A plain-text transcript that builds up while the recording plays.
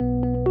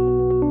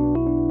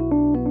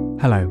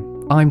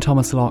Hello, I'm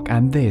Thomas Locke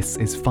and this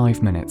is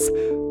 5 Minutes,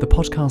 the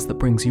podcast that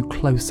brings you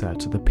closer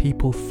to the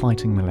people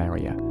fighting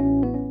malaria.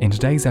 In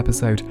today's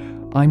episode,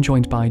 I'm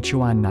joined by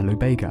Joan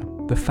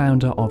Nalubega, the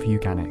founder of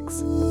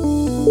Uganics.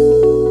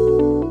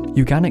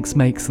 Uganics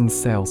makes and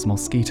sells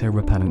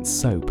mosquito-repellent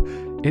soap.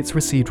 It's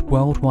received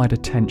worldwide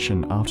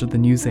attention after the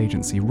news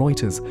agency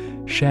Reuters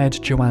shared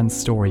Joan's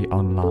story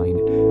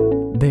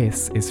online.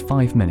 This is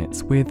 5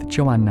 Minutes with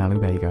Joan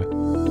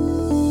Nalubega.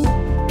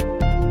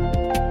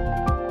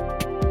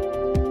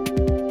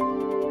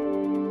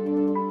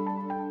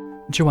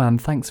 Joan,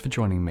 thanks for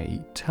joining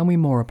me. Tell me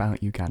more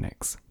about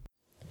Uganics.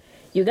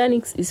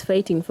 Uganics is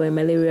fighting for a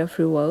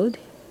malaria-free world.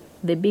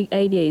 The big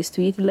idea is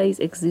to utilize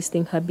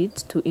existing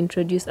habits to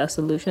introduce a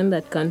solution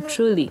that can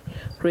truly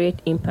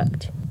create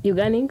impact.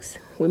 Uganics,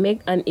 we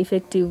make an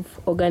effective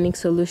organic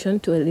solution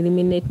to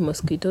eliminate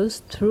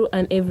mosquitoes through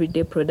an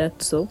everyday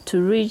product soap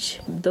to reach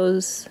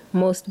those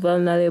most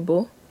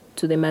vulnerable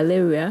to the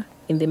malaria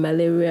in the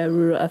malaria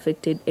rural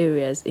affected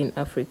areas in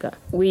Africa.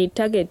 We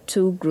target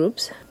two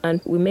groups and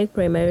we make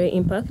primary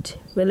impact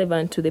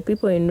relevant to the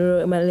people in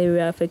rural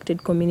malaria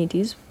affected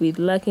communities with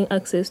lacking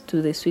access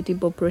to the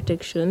suitable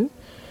protection.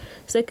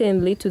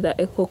 Secondly, to the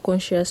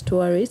eco-conscious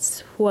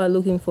tourists who are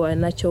looking for a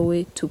natural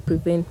way to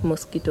prevent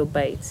mosquito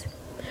bites.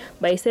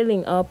 By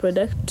selling our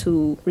product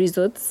to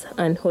resorts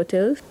and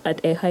hotels at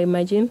a high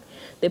margin,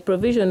 the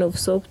provision of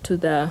soap to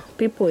the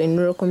people in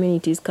rural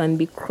communities can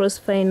be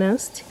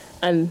cross-financed,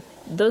 and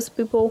those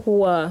people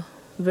who are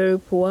very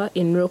poor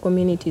in rural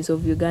communities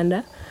of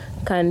Uganda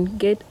can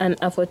get an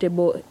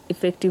affordable,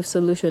 effective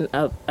solution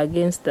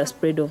against the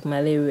spread of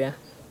malaria.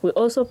 We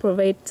also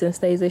provide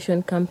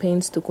sensitization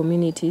campaigns to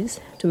communities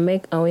to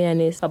make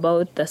awareness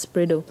about the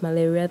spread of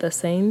malaria, the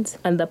signs,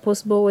 and the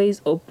possible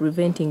ways of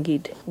preventing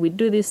it. We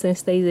do this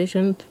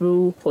sensitization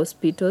through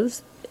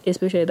hospitals,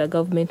 especially the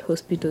government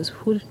hospitals,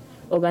 who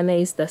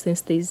organize the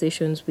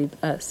sensitizations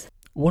with us.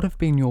 What have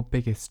been your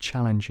biggest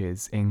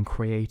challenges in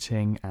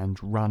creating and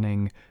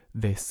running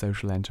this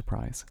social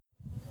enterprise?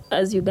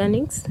 As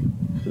Uganics,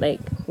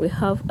 we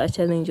have a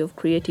challenge of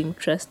creating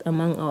trust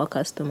among our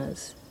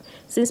customers.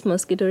 Since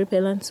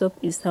mosquito-repellent soap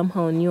is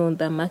somehow new on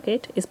the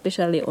market,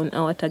 especially on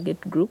our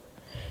target group,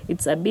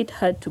 it's a bit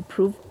hard to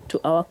prove to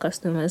our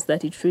customers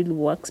that it really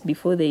works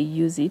before they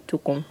use it to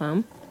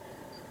confirm.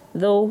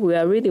 Though we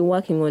are really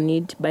working on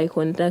it by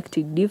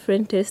conducting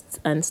different tests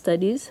and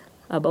studies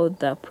about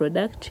the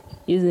product,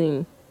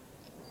 using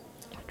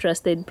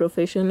trusted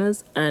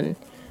professionals and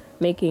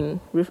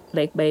making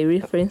by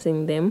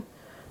referencing them,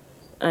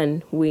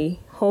 and we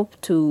hope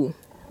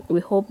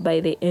by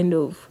the end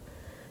of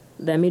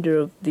the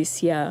middle of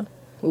this year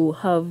we'll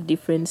have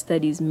different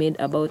studies made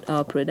about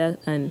our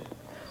product and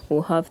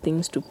we'll have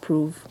things to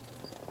prove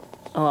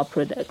our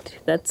product.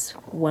 That's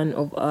one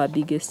of our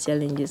biggest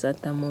challenges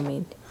at the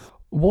moment.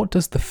 What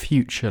does the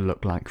future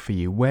look like for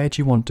you? Where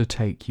do you want to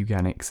take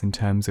Uganics in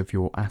terms of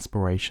your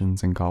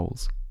aspirations and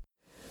goals?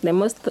 The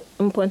most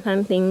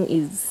important thing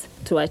is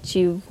to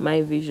achieve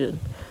my vision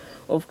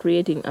of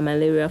creating a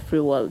malaria-free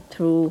world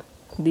through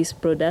this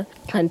product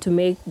and to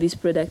make this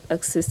product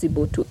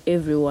accessible to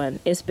everyone,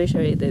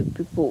 especially the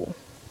people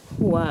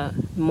who are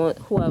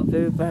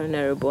very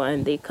vulnerable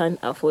and they can't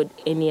afford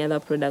any other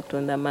product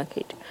on the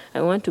market.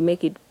 I want to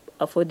make it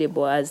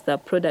affordable as the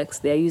products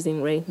they are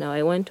using right now.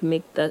 I want to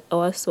make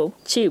our soap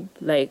cheap.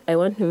 I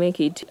want to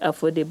make it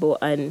affordable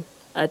and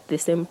at the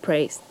same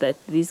price that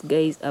these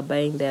guys are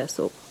buying their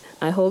soap.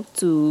 I hope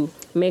to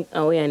make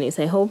awareness.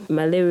 I hope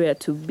malaria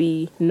to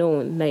be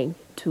known,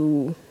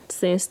 to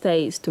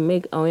sensitize, to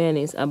make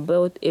awareness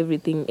about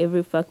everything,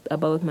 every fact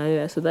about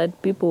malaria, so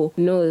that people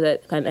know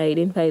that can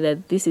identify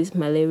that this is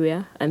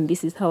malaria and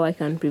this is how I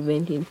can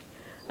prevent it.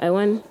 I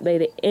want by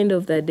the end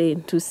of the day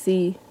to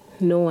see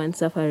no one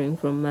suffering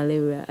from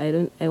malaria.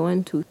 I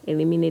want to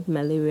eliminate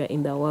malaria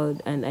in the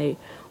world and I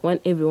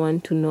want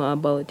everyone to know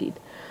about it.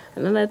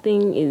 Another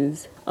thing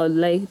is I would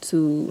like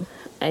to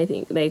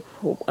make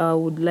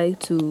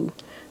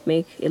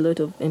a lot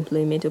of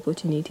employment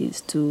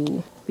opportunities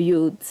to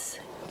youths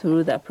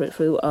through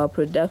our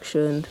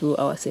production, through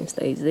our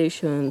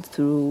sensitization,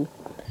 through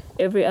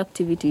every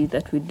activity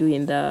that we do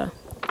in the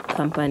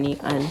company.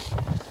 And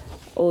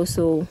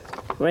also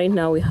right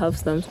now we have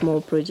some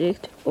small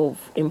project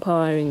of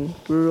empowering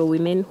rural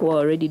women who are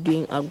already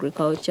doing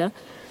agriculture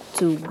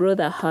to grow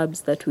the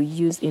herbs that we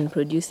use in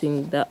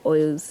producing the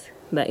oils,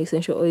 the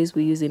essential oils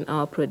we use in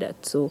our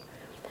product. So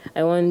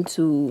I want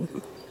to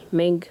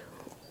make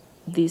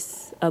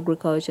this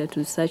agriculture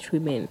to such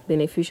women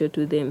beneficial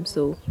to them.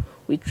 So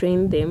we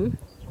train them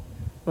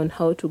on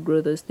how to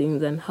grow those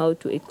things and how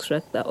to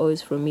extract the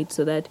oils from it,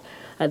 so that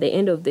at the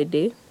end of the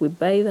day we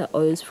buy the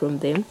oils from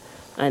them,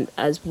 and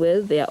as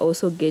well they are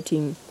also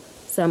getting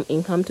some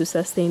income to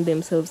sustain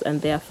themselves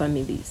and their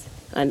families,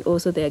 and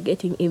also they are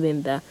getting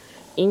even the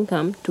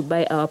income to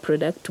buy our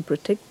product to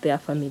protect their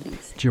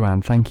families.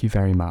 Joan, thank you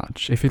very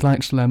much. If you'd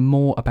like to learn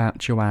more about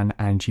Joan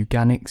and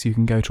Uganics, you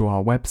can go to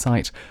our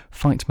website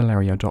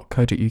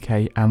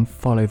fightmalaria.co.uk and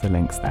follow the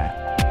links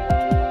there.